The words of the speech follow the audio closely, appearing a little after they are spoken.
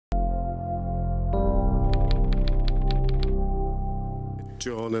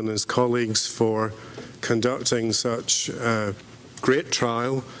John and his colleagues for conducting such a great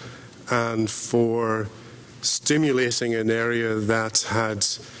trial and for stimulating an area that had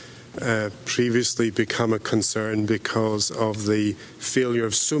previously become a concern because of the failure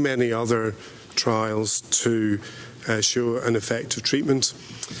of so many other trials to show an effective treatment.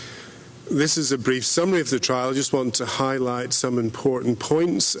 This is a brief summary of the trial. I just want to highlight some important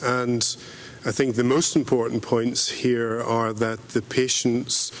points, and I think the most important points here are that the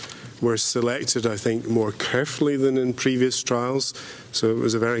patients were selected, I think, more carefully than in previous trials. So it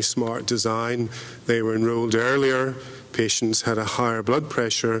was a very smart design. They were enrolled earlier. Patients had a higher blood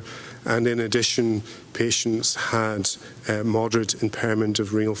pressure, and in addition, patients had moderate impairment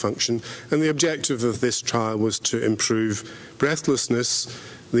of renal function. And the objective of this trial was to improve breathlessness.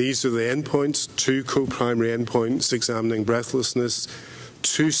 These are the endpoints, 2 co-primary endpoints examining breathlessness,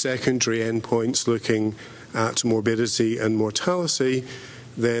 2 secondary endpoints looking at morbidity and mortality.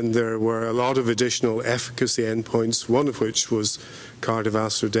 Then there were a lot of additional efficacy endpoints, one of which was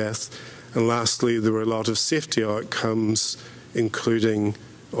cardiovascular death. And lastly, there were a lot of safety outcomes, including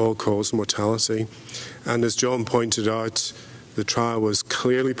all-cause mortality. And as John pointed out, the trial was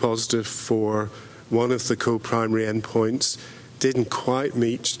clearly positive for one of the co-primary endpoints, didn't quite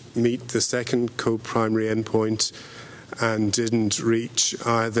meet the second co-primary endpoint, and didn't reach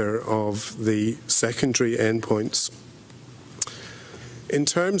either of the secondary endpoints. In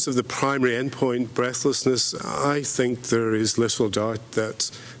terms of the primary endpoint, breathlessness, I think there is little doubt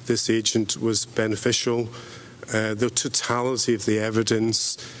that this agent was beneficial. The totality of the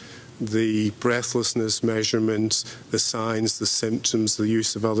evidence, the breathlessness measurement, the signs, the symptoms, the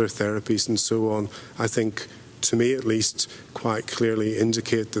use of other therapies and so on, I think, to me at least, quite clearly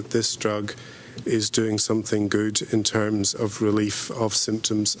indicate that this drug is doing something good in terms of relief of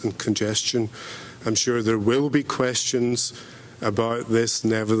symptoms and congestion. I'm sure there will be questions about this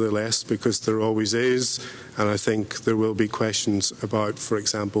nevertheless, because there always is, and I think there will be questions about, for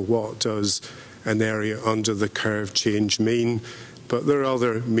example, what does an area under the curve change mean, but there are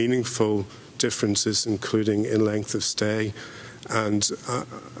other meaningful differences, including in length of stay, and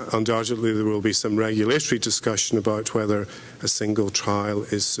undoubtedly there will be some regulatory discussion about whether a single trial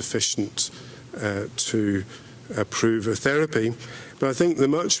is sufficient to approve a therapy. But I think the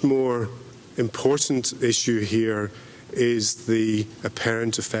much more important issue here is the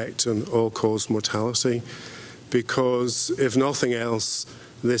apparent effect on all-cause mortality, because if nothing else,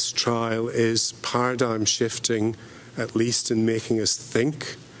 this trial is paradigm shifting, at least in making us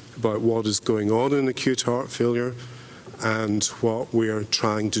think about what is going on in acute heart failure and what we are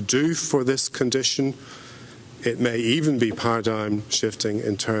trying to do for this condition. It may even be paradigm shifting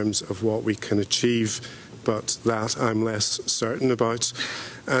in terms of what we can achieve, but that I'm less certain about.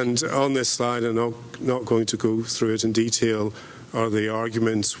 And on this slide, I'm not going to go through it in detail, are the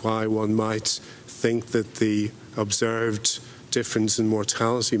arguments why one might think that the observed difference in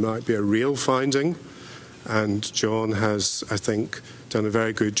mortality might be a real finding. And John has, I think, done a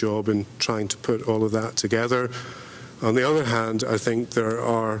very good job in trying to put all of that together. On the other hand, I think there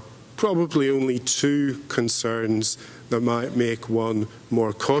are probably only 2 concerns that might make one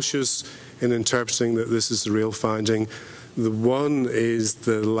more cautious in interpreting that this is the real finding. The one is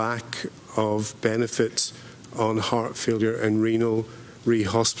the lack of benefit on heart failure and renal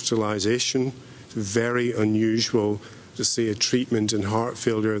rehospitalization. It's very unusual to see a treatment in heart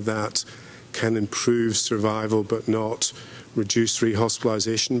failure that can improve survival but not reduce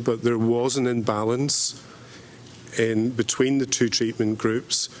rehospitalization. But there was an imbalance between the 2 treatment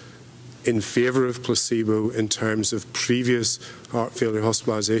groups in favour of placebo in terms of previous heart failure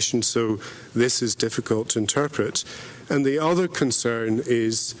hospitalization. So this is difficult to interpret. And the other concern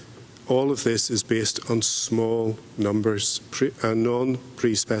is all of this is based on small numbers, a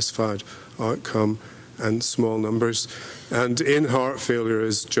non-pre-specified outcome and small numbers. And in heart failure,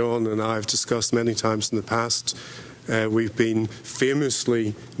 as John and I have discussed many times in the past, we've been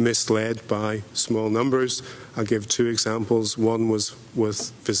famously misled by small numbers. I'll give 2 examples. One was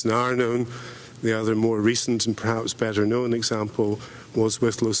with finerenone. The other, more recent and perhaps better known example, was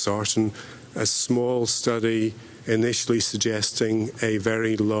with losartan, a small study initially suggesting a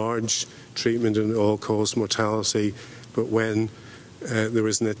very large treatment in all-cause mortality, but when there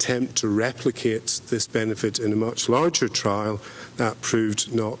was an attempt to replicate this benefit in a much larger trial, that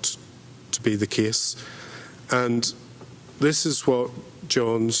proved not to be the case. And this is what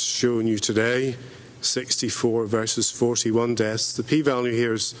John's shown you today, 64 versus 41 deaths. The p-value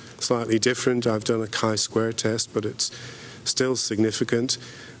here is slightly different. I've done a chi-square test, but it's still significant.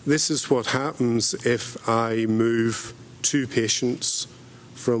 This is what happens if I move 2 patients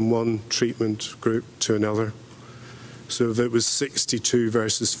from one treatment group to another. So if it was 62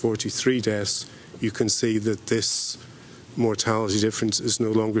 versus 43 deaths, you can see that this mortality difference is no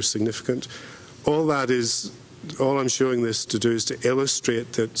longer significant. All I'm showing this to do is to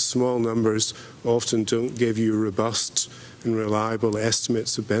illustrate that small numbers often don't give you robust and reliable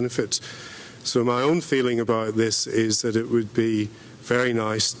estimates of benefit. So my own feeling about this is that it would be very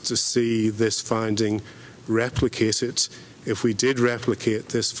nice to see this finding replicated. If we did replicate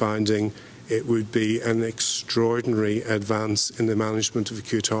this finding, it would be an extraordinary advance in the management of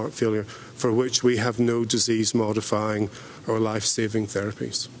acute heart failure, for which we have no disease-modifying or life-saving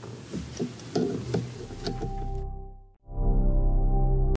therapies.